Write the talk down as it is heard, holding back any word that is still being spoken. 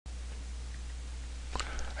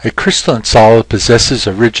A crystalline solid possesses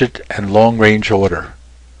a rigid and long-range order.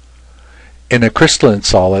 In a crystalline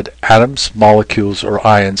solid, atoms, molecules, or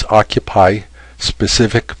ions occupy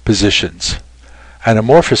specific positions. An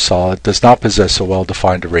amorphous solid does not possess a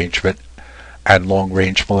well-defined arrangement and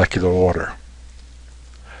long-range molecular order.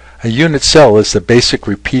 A unit cell is the basic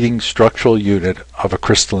repeating structural unit of a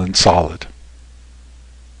crystalline solid.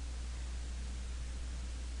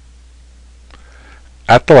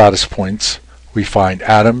 At the lattice points, we find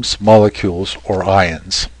atoms, molecules, or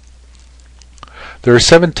ions. There are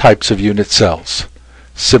 7 types of unit cells: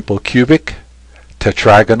 simple cubic,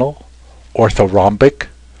 tetragonal, orthorhombic,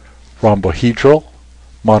 rhombohedral,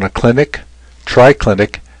 monoclinic,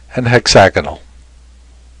 triclinic, and hexagonal.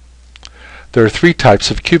 There are 3 types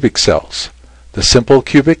of cubic cells: the simple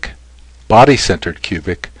cubic, body-centered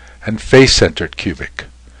cubic, and face-centered cubic.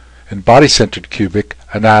 In body-centered cubic,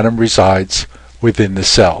 an atom resides within the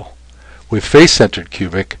cell. With face-centered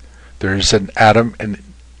cubic, there is an atom in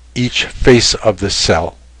each face of the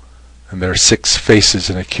cell, and there are 6 faces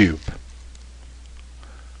in a cube.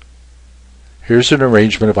 Here's an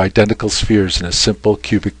arrangement of identical spheres in a simple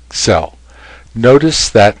cubic cell. Notice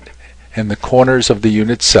that in the corners of the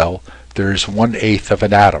unit cell there is 1/8 of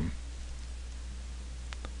an atom.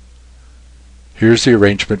 Here's the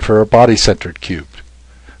arrangement for a body-centered cube.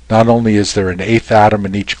 Not only is there an 1/8 atom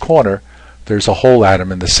in each corner, there's a whole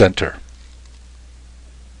atom in the center.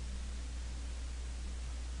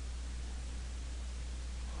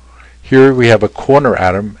 Here we have a corner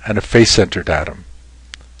atom and a face-centered atom.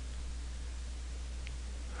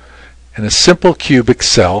 In a simple cubic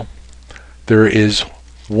cell, there is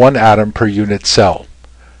 1 atom per unit cell.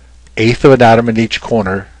 1/8 of an atom in each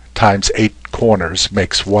corner times 8 corners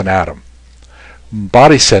makes 1 atom.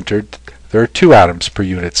 Body-centered, there are 2 atoms per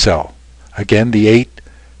unit cell. Again, the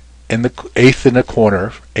 1/8 in a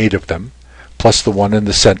corner, 8 of them, plus the 1 in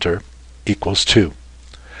the center equals 2.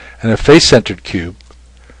 In a face-centered cube,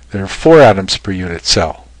 there are 4 atoms per unit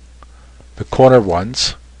cell. The corner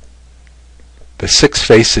ones, the 6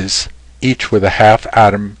 faces, each with a half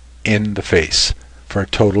atom in the face, for a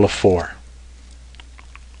total of 4.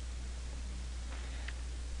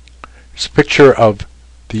 Here's a picture of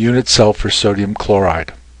the unit cell for sodium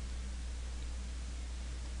chloride.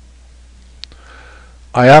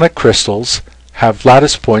 Ionic crystals have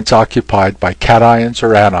lattice points occupied by cations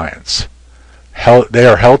or anions. They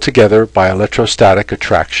are held together by electrostatic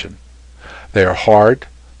attraction. They are hard,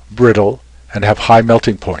 brittle, and have high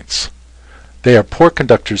melting points. They are poor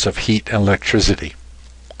conductors of heat and electricity.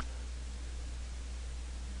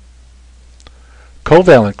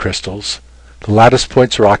 Covalent crystals, the lattice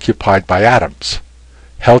points are occupied by atoms.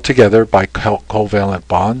 Held together by covalent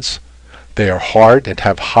bonds, they are hard and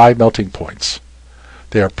have high melting points.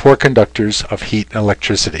 They are poor conductors of heat and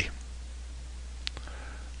electricity.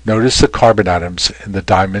 Notice the carbon atoms in the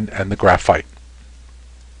diamond and the graphite.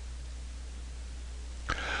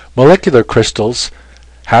 Molecular crystals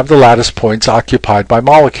have the lattice points occupied by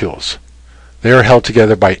molecules. They are held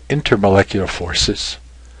together by intermolecular forces.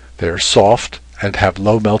 They are soft and have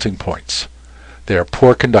low melting points. They are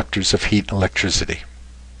poor conductors of heat and electricity.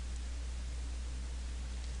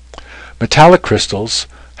 Metallic crystals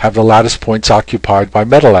have the lattice points occupied by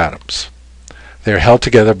metal atoms. They are held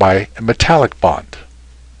together by a metallic bond.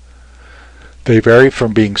 They vary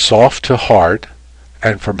from being soft to hard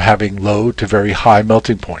and from having low to very high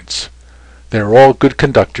melting points. They are all good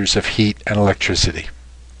conductors of heat and electricity.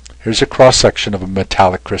 Here's a cross-section of a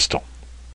metallic crystal.